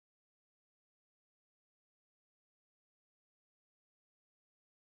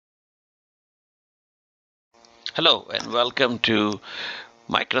Hello and welcome to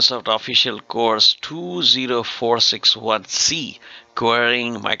Microsoft Official Course 20461C,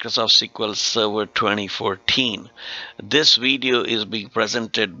 Querying Microsoft SQL Server 2014. This video is being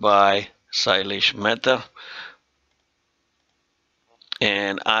presented by Shailesh Mehta,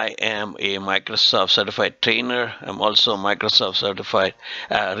 and I am a Microsoft certified trainer. I'm also a Microsoft certified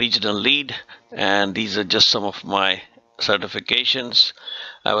regional lead, and these are just some of my certifications.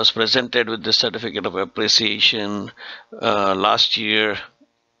 I was presented with the certificate of appreciation last year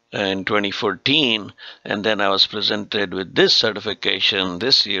in 2014, and then I was presented with this certification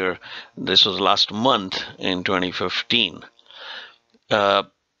this year. This was last month in 2015.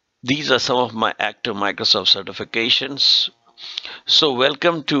 These are some of my active Microsoft certifications. So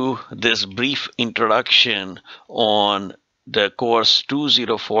welcome to this brief introduction on the course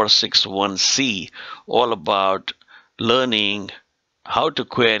 20461C, all about learning how to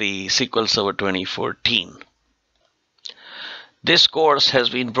query SQL Server 2014. This course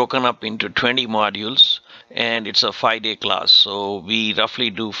has been broken up into 20 modules, and it's a 5-day class. So we roughly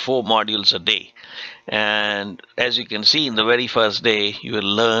do 4 modules a day. And as you can see, in the very first day, you will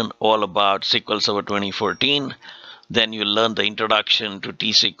learn all about SQL Server 2014. Then you'll learn the introduction to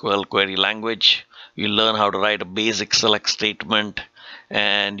T-SQL query language. You'll learn how to write a basic select statement,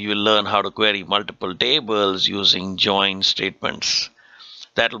 and you'll learn how to query multiple tables using join statements.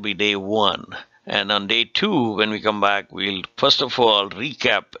 That'll be day 1. And on day 2, when we come back, we'll first of all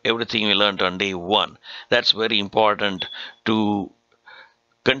recap everything we learned on day 1. That's very important to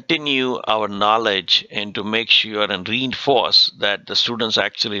continue our knowledge and to make sure and reinforce that the students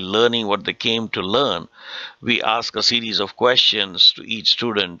actually learning what they came to learn. We ask a series of questions to each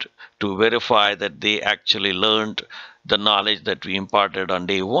student to verify that they actually learned the knowledge that we imparted on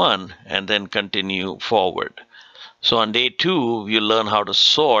day 1 and then continue forward. So on day 2, you learn how to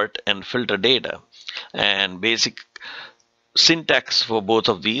sort and filter data and basic syntax for both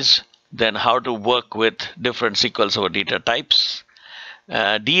of these, then how to work with different SQL Server data types,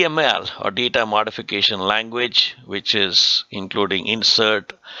 DML or data modification language, which is including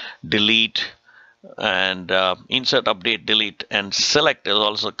insert, delete, and insert, update, delete, and select is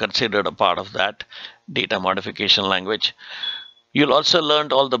also considered a part of that data modification language. You'll also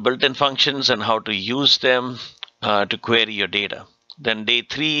learn all the built-in functions and how to use them to query your data. Then day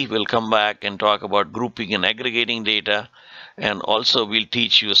 3, we'll come back and talk about grouping and aggregating data, and also we'll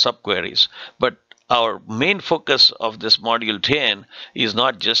teach you subqueries. But our main focus of this module 10 is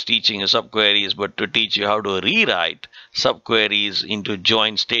not just teaching you subqueries, but to teach you how to rewrite subqueries into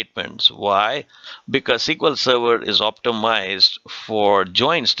join statements. Why? Because SQL Server is optimized for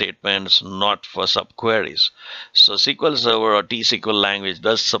join statements, not for subqueries. So SQL Server or T-SQL language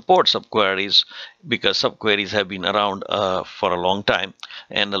does support subqueries because subqueries have been around for a long time,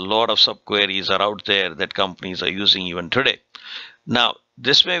 and a lot of subqueries are out there that companies are using even today. Now,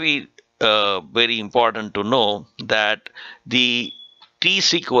 this may be very important to know that the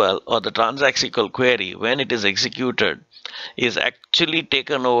T-SQL or the Transact SQL query, when it is executed, is actually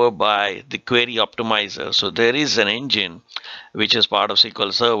taken over by the query optimizer. So there is an engine which is part of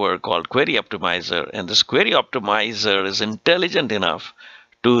SQL Server called Query Optimizer, and this Query Optimizer is intelligent enough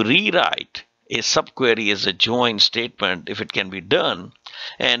to rewrite a subquery as a join statement if it can be done,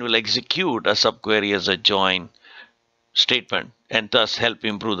 and will execute a subquery as a join statement and thus help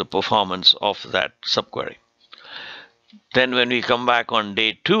improve the performance of that subquery. Then when we come back on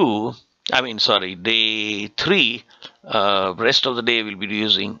day 3, rest of the day we'll be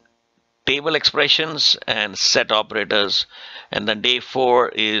using table expressions and set operators. And then day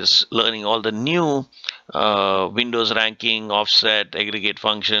 4 is learning all the new Windows ranking, offset, aggregate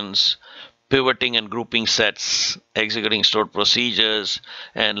functions, pivoting and grouping sets, executing stored procedures,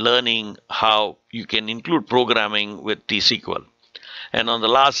 and learning how you can include programming with T-SQL. And on the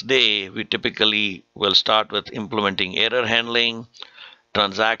last day, we typically will start with implementing error handling,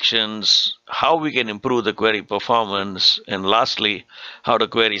 transactions, how we can improve the query performance, and lastly, how to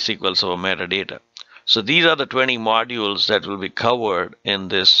query SQL Server metadata. So these are the 20 modules that will be covered in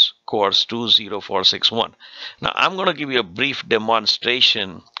this course 20461. Now I'm going to give you a brief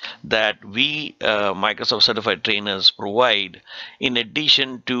demonstration that we Microsoft certified trainers provide in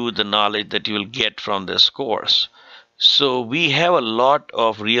addition to the knowledge that you will get from this course. So we have a lot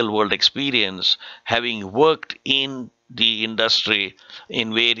of real world experience having worked in the industry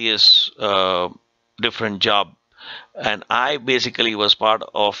in various different jobs, and I basically was part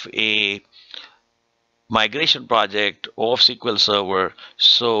of a migration project of SQL Server.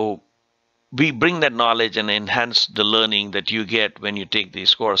 So we bring that knowledge and enhance the learning that you get when you take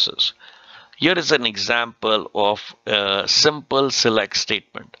these courses. Here is an example of a simple select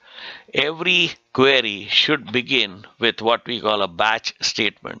statement. Every query should begin with what we call a batch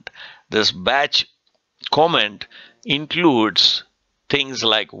statement. This batch comment includes things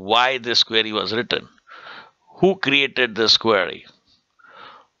like why this query was written, who created this query,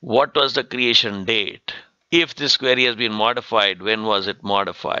 what was the creation date, if this query has been modified, when was it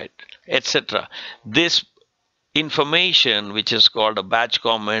modified, etc. This information, which is called a batch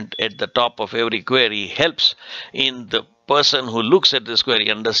comment at the top of every query, helps in the person who looks at this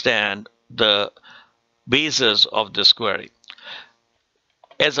query understand the basis of this query.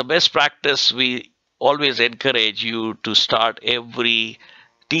 As a best practice, we always encourage you to start every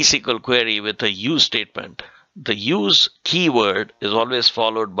T-SQL query with a use statement. The use keyword is always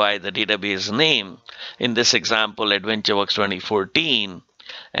followed by the database name. In this example, AdventureWorks 2014,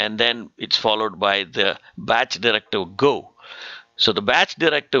 and then it's followed by the batch directive go. So the batch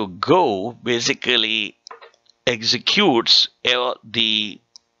directive go basically executes the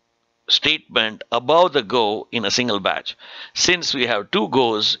statement above the go in a single batch. Since we have two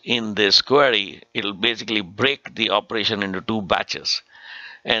goes in this query, it'll basically break the operation into two batches.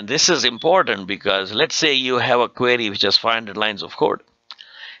 And this is important because let's say you have a query which has 500 lines of code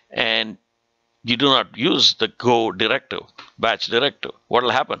and you do not use the go directive, batch directive. What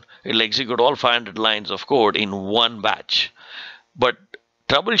will happen? It'll execute all 500 lines of code in one batch. But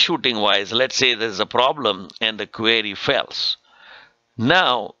troubleshooting wise, let's say there's a problem and the query fails.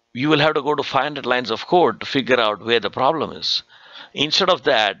 Now you will have to go to 500 lines of code to figure out where the problem is. Instead of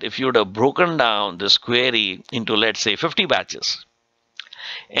that, if you would have broken down this query into, let's say, 50 batches,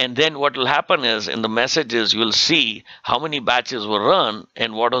 and then what will happen is in the messages, you will see how many batches were run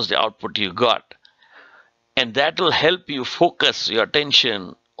and what was the output you got. And that will help you focus your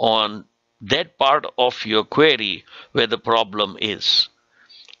attention on that part of your query where the problem is.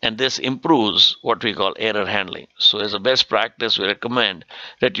 And this improves what we call error handling. So as a best practice, we recommend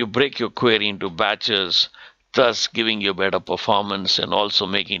that you break your query into batches, thus giving you better performance and also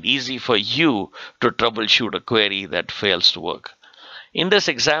making it easy for you to troubleshoot a query that fails to work. In this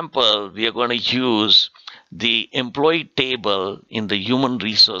example, we are going to use the employee table in the human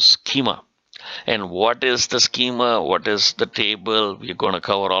resource schema. And what is the schema? What is the table? We're going to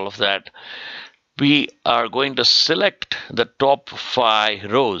cover all of that. We are going to select the top 5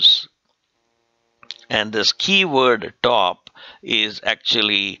 rows. And this keyword top is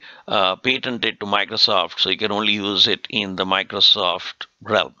actually patented to Microsoft. So you can only use it in the Microsoft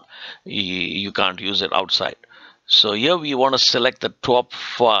realm. You can't use it outside. So here we want to select the top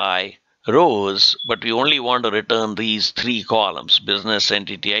 5 rows, but we only want to return these 3 columns: business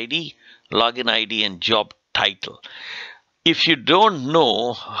entity ID, login ID, and job title. If you don't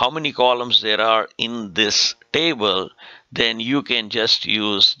know how many columns there are in this table, then you can just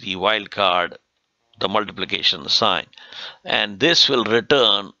use the wildcard, the multiplication sign, and this will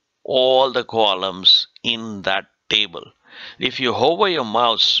return all the columns in that table. If you hover your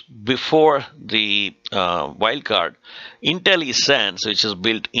mouse before the wildcard, IntelliSense, which is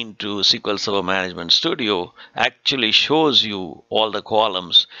built into SQL Server Management Studio, actually shows you all the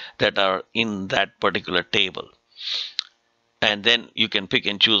columns that are in that particular table. And then you can pick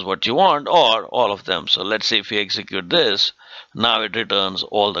and choose what you want or all of them. So let's say if you execute this, now it returns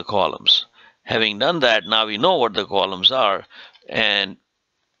all the columns. Having done that, now we know what the columns are, and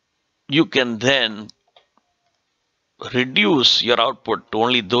you can then reduce your output to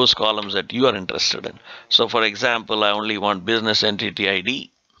only those columns that you are interested in. So for example, I only want business entity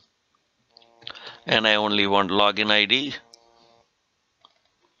ID, and I only want login ID.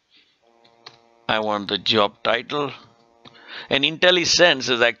 I want the job title. And IntelliSense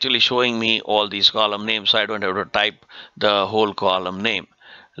is actually showing me all these column names, so I don't have to type the whole column name.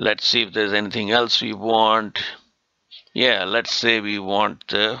 Let's see if there's anything else we want. Yeah, let's say we want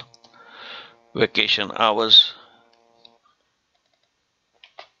the vacation hours.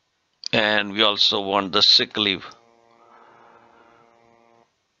 And we also want the sick leave.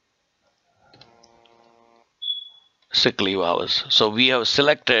 Sick leave hours. So we have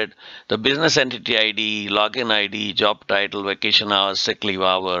selected the business entity ID, login ID, job title, vacation hours, sick leave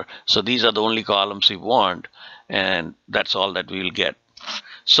hour. So these are the only columns we want, and that's all that we will get.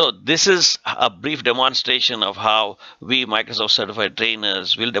 So this is a brief demonstration of how we Microsoft certified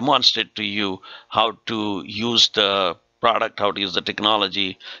trainers will demonstrate to you how to use the product, how to use the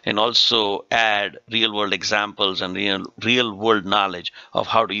technology, and also add real-world examples and real-world knowledge of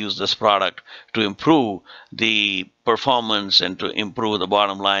how to use this product to improve the performance and to improve the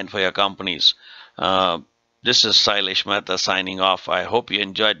bottom line for your companies. This is Shailesh Mehta signing off. I hope you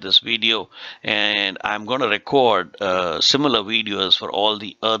enjoyed this video, and I'm going to record similar videos for all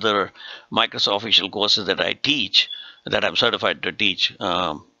the other Microsoft official courses that I teach, that I'm certified to teach.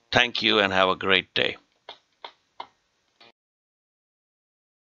 Thank you and have a great day.